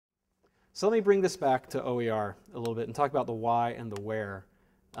So let me bring this back to OER a little bit and talk about the why and the where.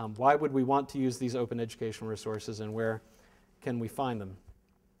 Why would we want to use these open educational resources, and where can we find them?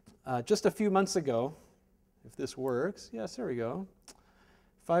 Just a few months ago, if this works, yes, there we go.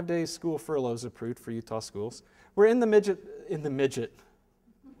 5-day school furloughs approved for Utah schools. We're in the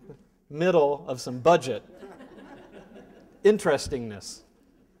middle of some budget interestingness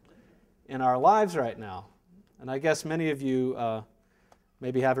in our lives right now. And I guess many of you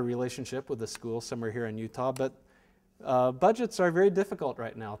maybe have a relationship with a school somewhere here in Utah, but budgets are very difficult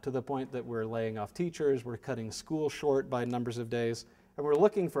right now, to the point that we're laying off teachers, we're cutting school short by numbers of days, and we're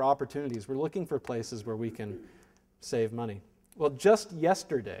looking for opportunities. We're looking for places where we can save money. Well, just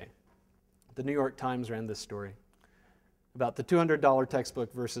yesterday, the New York Times ran this story about the $200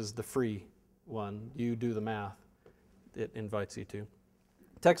 textbook versus the free one. You do the math. It invites you to.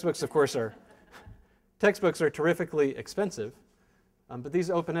 Textbooks, of course, are terrifically expensive, but these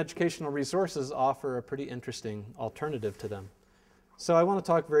open educational resources offer a pretty interesting alternative to them. So I want to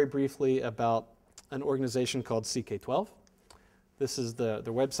talk very briefly about an organization called CK12. This is the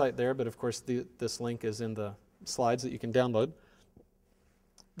website there, but of course this link is in the slides that you can download.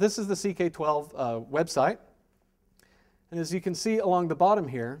 This is the CK12 website. And as you can see along the bottom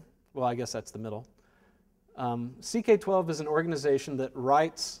here, well, I guess that's the middle, CK12 is an organization that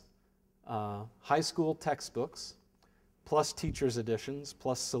writes high school textbooks, plus teacher's editions,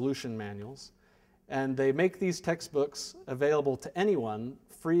 plus solution manuals. And they make these textbooks available to anyone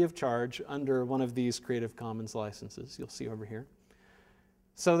free of charge under one of these Creative Commons licenses you'll see over here.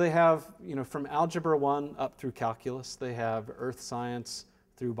 So they have, from Algebra 1 up through Calculus. They have Earth Science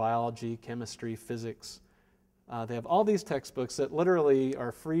through Biology, Chemistry, Physics. They have all these textbooks that literally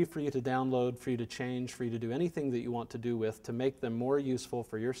are free for you to download, free to change, free to do anything that you want to do with to make them more useful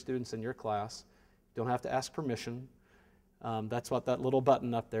for your students in your class. You don't have to ask permission. That's what that little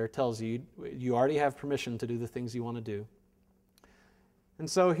button up there tells you. You already have permission to do the things you want to do. And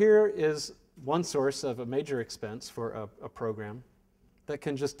so here is one source of a major expense for a program that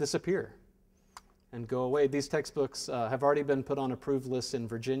can just disappear and go away. These textbooks have already been put on approved lists in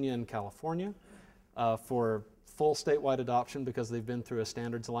Virginia and California for full statewide adoption because they've been through a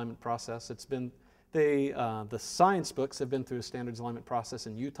standards alignment process. The science books have been through a standards alignment process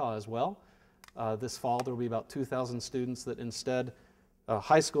in Utah as well. This fall there will be about 2,000 students that instead,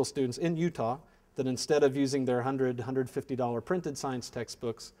 high school students in Utah, that instead of using their $100, $150 printed science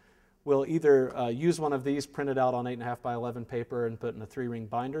textbooks, will either use one of these printed out on 8.5 by 11 paper and put in a 3-ring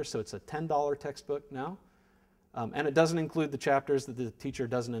binder, so it's a $10 textbook now. And it doesn't include the chapters that the teacher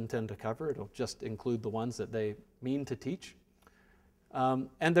doesn't intend to cover. It'll just include the ones that they mean to teach.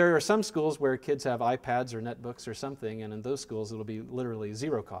 And there are some schools where kids have iPads or netbooks or something, and in those schools it'll be literally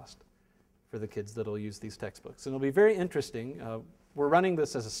zero cost for the kids that'll use these textbooks. And it'll be very interesting. We're running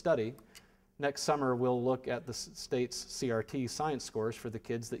this as a study. Next summer we'll look at the state's CRT science scores for the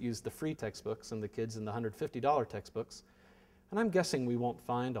kids that use the free textbooks and the kids in the $150 textbooks. And I'm guessing we won't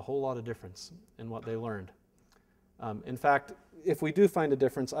find a whole lot of difference in what they learned. In fact, if we do find a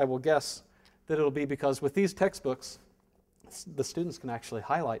difference, I will guess that it'll be because with these textbooks, the students can actually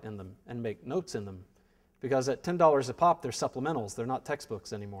highlight in them and make notes in them. Because at $10 a pop, they're supplementals. They're not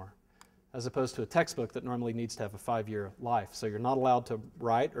textbooks anymore, as opposed to a textbook that normally needs to have a 5-year life. So you're not allowed to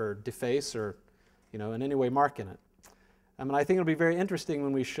write or deface or, in any way mark in it. And I think it'll be very interesting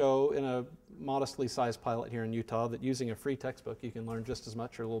when we show in a modestly sized pilot here in Utah that using a free textbook, you can learn just as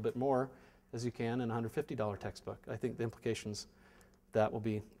much or a little bit more as you can in a $150 textbook. I think the implications of that will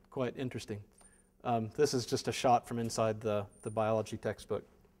be quite interesting. This is just a shot from inside the biology textbook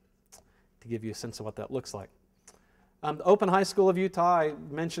to give you a sense of what that looks like. The Open High School of Utah, I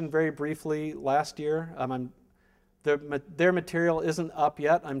mentioned very briefly last year. Their material isn't up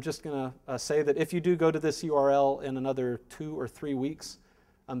yet. I'm just going to say that if you do go to this URL in another 2 or 3 weeks,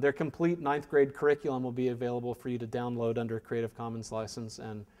 their complete 9th grade curriculum will be available for you to download under Creative Commons license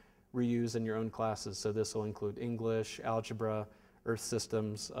and reuse in your own classes. So this will include English, algebra, earth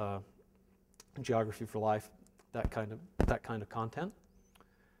systems, geography for life, that kind of content.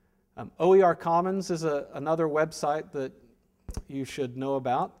 OER Commons is another website that you should know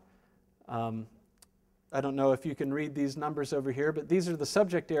about. I don't know if you can read these numbers over here, but these are the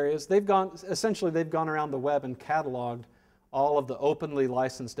subject areas. They've gone around the web and cataloged all of the openly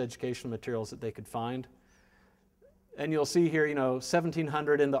licensed educational materials that they could find. And you'll see here,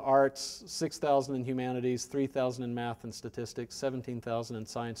 1,700 in the arts, 6,000 in humanities, 3,000 in math and statistics, 17,000 in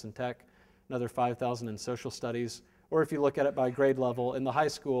science and tech, another 5,000 in social studies. Or if you look at it by grade level, in the high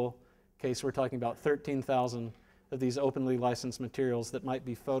school case, we're talking about 13,000 of these openly licensed materials that might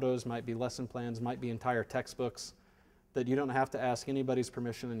be photos, might be lesson plans, might be entire textbooks, that you don't have to ask anybody's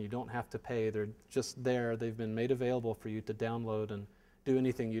permission and you don't have to pay. They're just there. They've been made available for you to download and do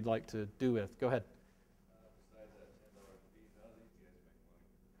anything you'd like to do with. Go ahead. Besides that $10 fee, how do these guys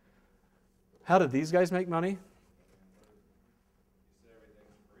make money? How do these guys make money? You say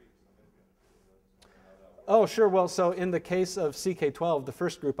everything's free. Somebody's got to do it. How that works. Oh, sure. Well, so in the case of CK12, the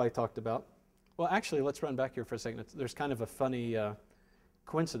first group I talked about, well, actually, let's run back here for a second. There's kind of a funny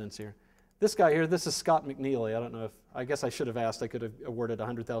coincidence here. This guy here, this is Scott McNeely. I don't know if, I guess I should have asked. I could have awarded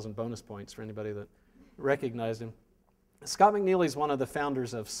 100,000 bonus points for anybody that recognized him. Scott McNeely is one of the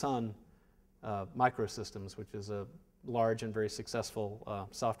founders of Sun Microsystems, which is a large and very successful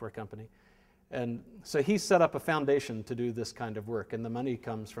software company. And so he set up a foundation to do this kind of work, and the money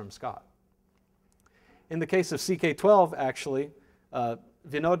comes from Scott. In the case of CK12, actually,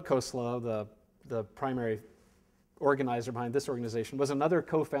 Vinod Khosla, the primary organizer behind this organization, was another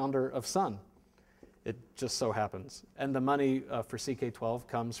co-founder of Sun. It just so happens. And the money for CK12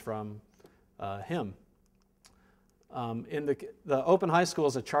 comes from him. The Open High School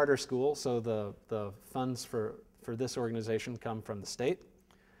is a charter school, so the funds for this organization come from the state.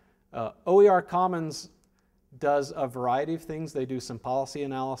 OER Commons does a variety of things. They do some policy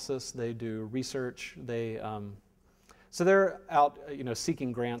analysis, they do research, so they're out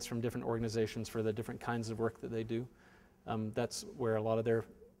seeking grants from different organizations for the different kinds of work that they do. That's where a lot of their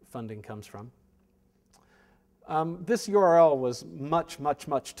funding comes from. This URL was much, much,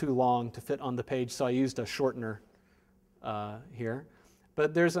 much too long to fit on the page, so I used a shortener here.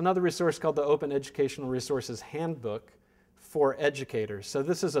 But there's another resource called the Open Educational Resources Handbook for Educators. So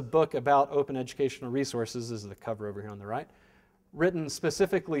this is a book about open educational resources. This is the cover over here on the right, written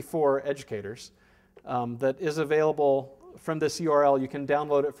specifically for educators. That is available from this URL. You can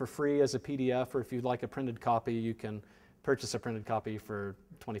download it for free as a PDF, or if you'd like a printed copy, you can purchase a printed copy for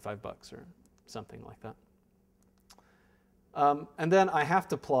 25 bucks or something like that. And then I have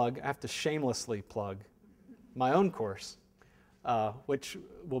to shamelessly plug my own course, which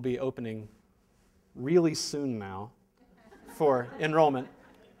will be opening really soon now for enrollment,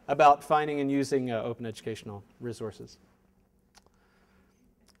 about finding and using open educational resources.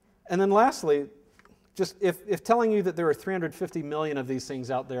 And then lastly, just if telling you that there are 350 million of these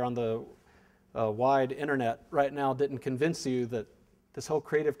things out there on the wide internet right now didn't convince you that this whole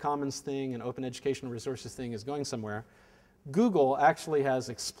Creative Commons thing and open educational resources thing is going somewhere, Google actually has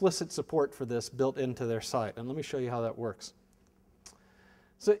explicit support for this built into their site. And let me show you how that works.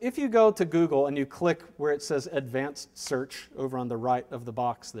 So if you go to Google and you click where it says Advanced Search over on the right of the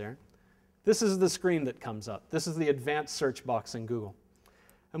box there, this is the screen that comes up. This is the Advanced Search box in Google.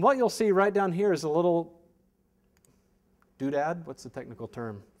 And what you'll see right down here is a little doodad. What's the technical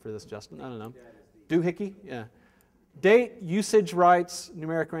term for this, Justin? I don't know. Doohickey? Yeah. Date, usage rights,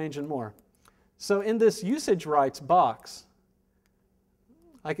 numeric range, and more. So in this usage rights box,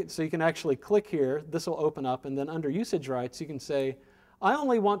 so you can actually click here. This will open up, and then under usage rights, you can say, I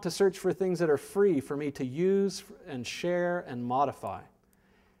only want to search for things that are free for me to use and share and modify.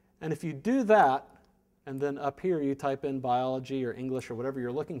 And if you do that, and then up here you type in biology or English or whatever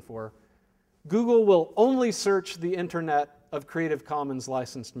you're looking for, Google will only search the internet of Creative Commons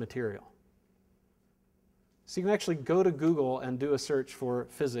licensed material. So you can actually go to Google and do a search for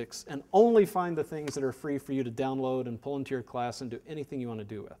physics and only find the things that are free for you to download and pull into your class and do anything you want to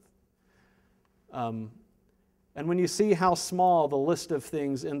do with. And when you see how small the list of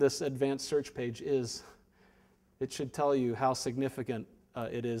things in this advanced search page is, it should tell you how significant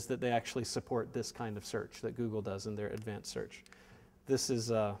it is that they actually support this kind of search that Google does in their advanced search. This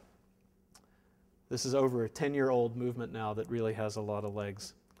is over a 10-year-old movement now that really has a lot of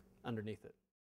legs underneath it.